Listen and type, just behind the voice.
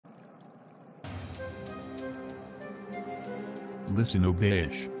Listen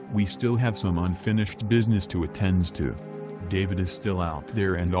Obeish, we still have some unfinished business to attend to. David is still out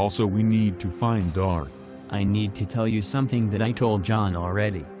there and also we need to find Darth. I need to tell you something that I told John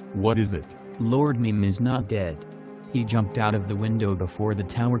already. What is it? Lord Meme is not dead. He jumped out of the window before the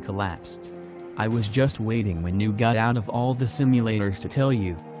tower collapsed. I was just waiting when you got out of all the simulators to tell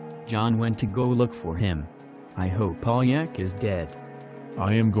you. John went to go look for him. I hope Polyak is dead.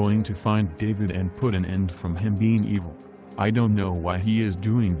 I am going to find David and put an end from him being evil. I don't know why he is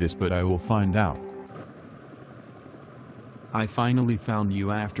doing this but I will find out. I finally found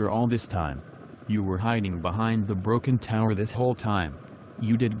you after all this time. You were hiding behind the broken tower this whole time.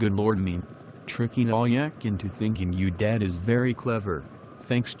 You did good Lord Meme. Tricking Polyak into thinking you dead is very clever.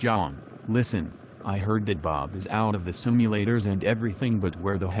 Thanks John. Listen, I heard that Bob is out of the simulators and everything but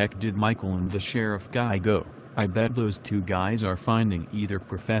where the heck did Michael and the sheriff guy go? I bet those two guys are finding either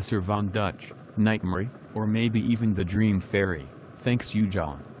Professor Von Dutch, Nightmare, or maybe even the Dream Fairy. Thanks you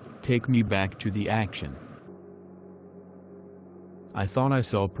John. Take me back to the action. I thought I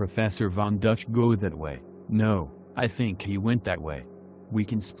saw Professor Von Dutch go that way. No, I think he went that way. We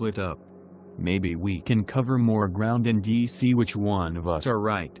can split up. Maybe we can cover more ground and see which one of us are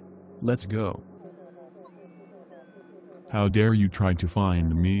right. Let's go. How dare you try to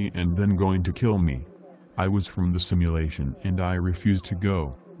find me and then going to kill me? I was from the simulation and I refuse to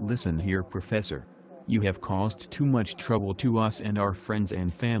go. Listen here Professor. You have caused too much trouble to us and our friends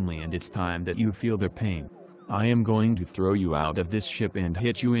and family and it's time that you feel the pain. I am going to throw you out of this ship and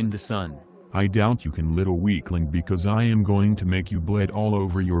hit you in the sun. I doubt you can little weakling because I am going to make you bleed all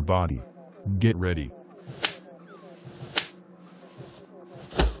over your body. Get ready.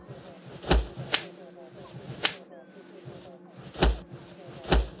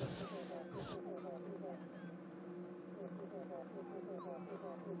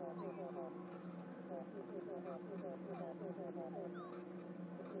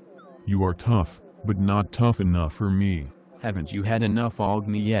 You are tough, but not tough enough for me. Haven't you had enough of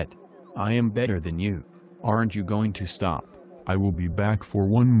me yet? I am better than you. Aren't you going to stop? I will be back for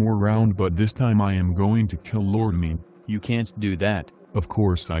one more round but this time I am going to kill Lord Meme. You can't do that. Of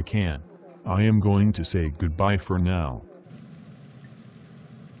course I can. I am going to say goodbye for now.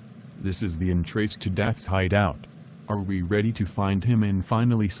 This is the entrance to Daft's hideout. Are we ready to find him and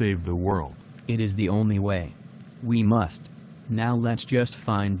finally save the world? It is the only way. We must. Now let's just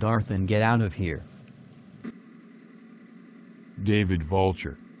find Darth and get out of here. David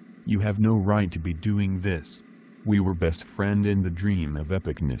Vulture. You have no right to be doing this. We were best friend in the dream of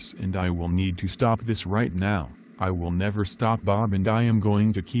epicness and I will need to stop this right now. I will never stop Bob and I am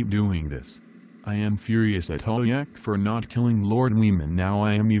going to keep doing this. I am furious at Polyak for not killing Lord Meme and now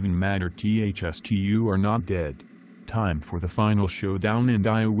I am even madder THST you are not dead. Time for the final showdown and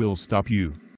I will stop you.